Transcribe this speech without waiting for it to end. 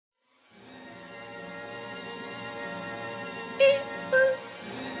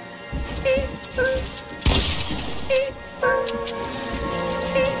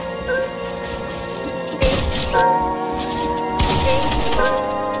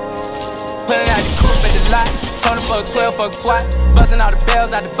lot. Told him fuck 12, fuck SWAT. Busting all the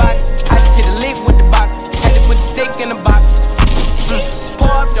bells out the box. I just hit a lick with the box. Had to put the stick in the box. Pour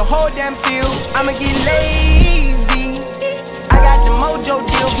up the whole damn seal. I'ma get lazy. I got the mojo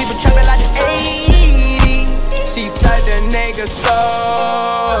deal. People trapping like the 80s. She said the nigga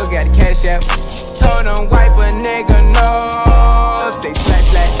so. Got the cash out. Told him wipe a nigga no. Say slash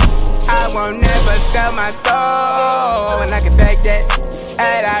slash. I won't never sell my soul. And I can back that.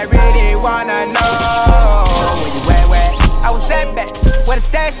 And I really wanna know where you at, where? I was at back, where the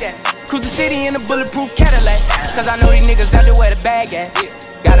stash at? Cruise the city in a bulletproof Cadillac. Cause I know these niggas out there where the bag at.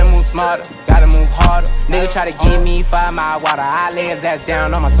 Gotta move smarter, gotta move harder. Nigga try to give me 5 mile water. I lay his ass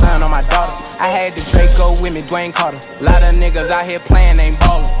down on my son, on my daughter. I had the Draco with me, Dwayne Carter. Lot of niggas out here playing, ain't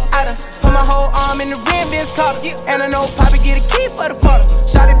ballin'. I done put my whole arm in the rim, Vince Carter. And I know Poppy get a key for the quarter.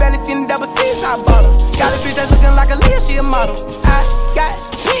 Shawty barely seen the double C's, I bought her. Got a bitch that's looking like a Leah, she a model. I got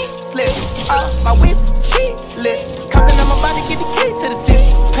pink slips, my whip keyless. Compton, I'm about to get the key to the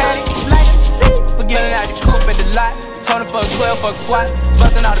city. Patty, like a seat. Forgetting out the coupe at the lot. Told him fuck 12, fuck SWAT.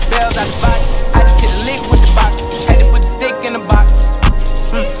 Busting all the bells out the box. I just hit a lick with the box. Had to put the stick in the box.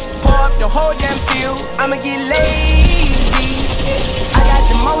 Pour up the whole damn seal. I'ma get lazy. I got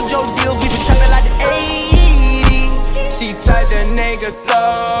the mojo deals. We been trapping like the 80s. She said the nigga so.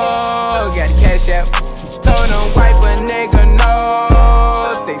 Got the cash out. Told him wipe a nigga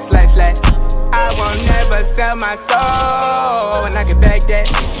no. Say slash slash. I won't never sell my soul. And I can back that.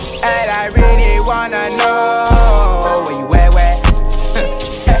 And I really wanna know where you at, where?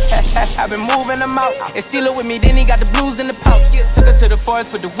 I've been moving them out. And steal it with me, then he got the blues in the pouch. Took her to the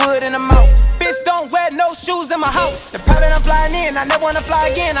forest, put the wood in the mouth. Bitch, don't wear no shoes in my house. The private I'm flying in, I never wanna fly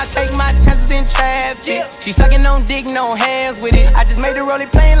again. I take my chances in traffic. She sucking on dick, no hands with it. I just made her roll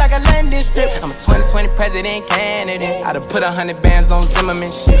it plain like a landing strip. I'm a 2020 president candidate. I done put 100 bands on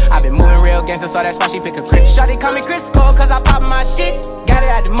Zimmerman shit. I been moving real gangster, so that's why she pick a crit. Shawty call me Chris Cole, cause I pop my shit. Got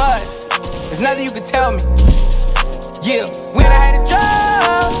it out the mud, there's nothing you can tell me. Yeah, when I had a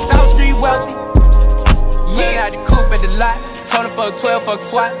job, South Street wealthy. Yeah, out the coupe at the lot. Told him fuck 12, fuck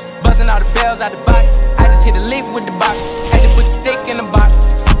SWAT. Busting all the bells out the box. I just hit a lick with the box. Had to put the stick in the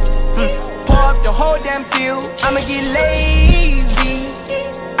box. Pour up the whole damn seal. I'ma get lazy.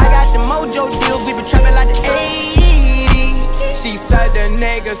 I got the mojo deals. We been trapping like the 80s. She said the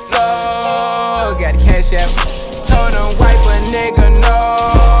nigga so. Got the cash out. Told him wipe a nigga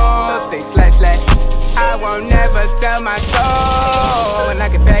no. Say slash slash. I won't never sell my soul. And I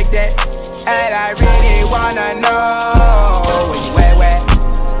can back that. And I really wanna know